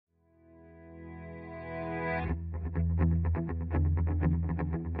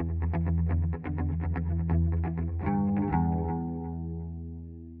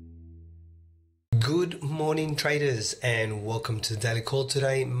morning traders, and welcome to the Daily Call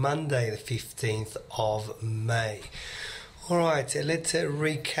today, Monday the 15th of May. Alright, let's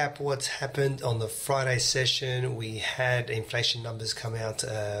recap what's happened on the Friday session. We had inflation numbers come out,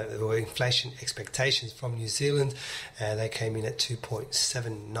 or inflation expectations from New Zealand. They came in at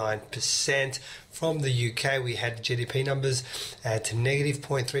 2.79%. From the UK, we had GDP numbers at negative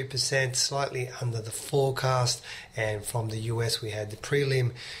 0.3%, slightly under the forecast. And from the US, we had the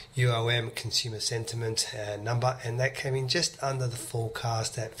prelim UOM consumer sentiment number, and that came in just under the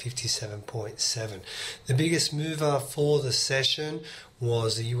forecast at 57.7. The biggest mover for the session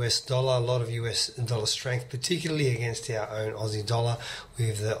was the US dollar. A lot of US dollar strength, particularly against our own Aussie dollar,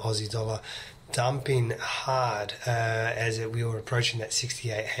 with the Aussie dollar dumping hard as we were approaching that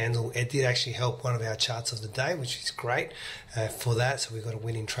 68 handle. It did actually help one of our charts of the day, which is great for that. So we got a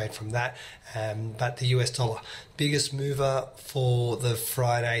winning trade from that. But the US dollar, biggest mover for the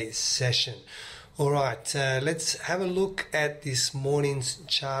Friday session. All right, let's have a look at this morning's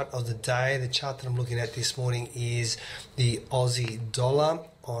chart of the day. The chart that I'm looking at this morning is the Aussie dollar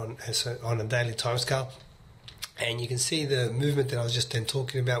on a daily timescale. And you can see the movement that I was just then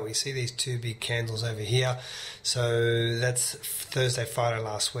talking about. We see these two big candles over here. So that's Thursday, Friday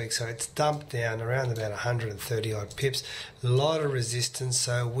last week. So it's dumped down around about 130 odd pips. A lot of resistance.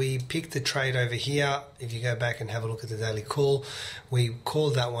 So we picked the trade over here. If you go back and have a look at the daily call, we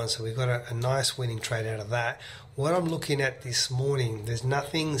called that one. So we got a nice winning trade out of that. What I'm looking at this morning, there's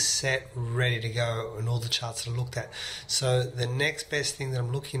nothing set ready to go in all the charts that I looked at. So the next best thing that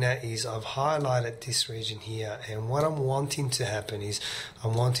I'm looking at is I've highlighted this region here, and what I'm wanting to happen is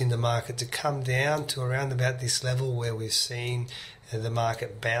I'm wanting the market to come down to around about this level where we've seen the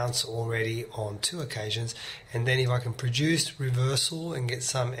market bounce already on two occasions, and then if I can produce reversal and get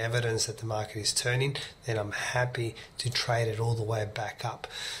some evidence that the market is turning, then I'm happy to trade it all the way back up.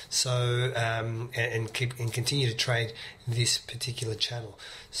 So and continue to trade this particular channel.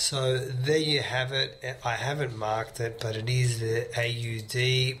 So there you have it. I haven't marked it, but it is the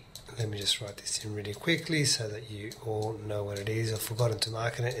AUD. Let me just write this in really quickly so that you all know what it is. I've forgotten to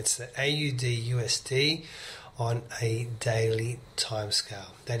mark it. It's the AUD USD on a daily time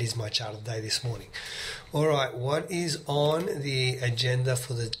scale. That is my chart of the day this morning. All right, what is on the agenda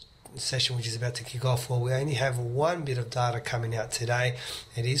for the session which is about to kick off? Well, we only have one bit of data coming out today.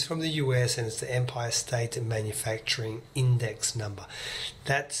 It is from the US, and it's the Empire State Manufacturing Index number.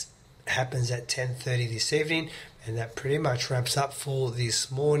 That happens at 10:30 this evening, and that pretty much wraps up for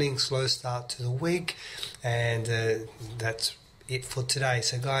this morning. Slow start to the week, and that's it for today.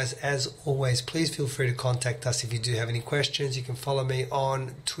 So guys, as always, please feel free to contact us if you do have any questions. You can follow me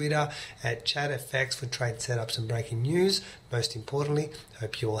on Twitter at ChatFX for trade setups and breaking news. Most importantly, I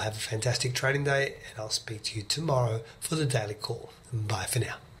hope you all have a fantastic trading day, and I'll speak to you tomorrow for the daily call. Bye for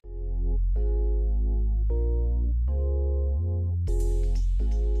now.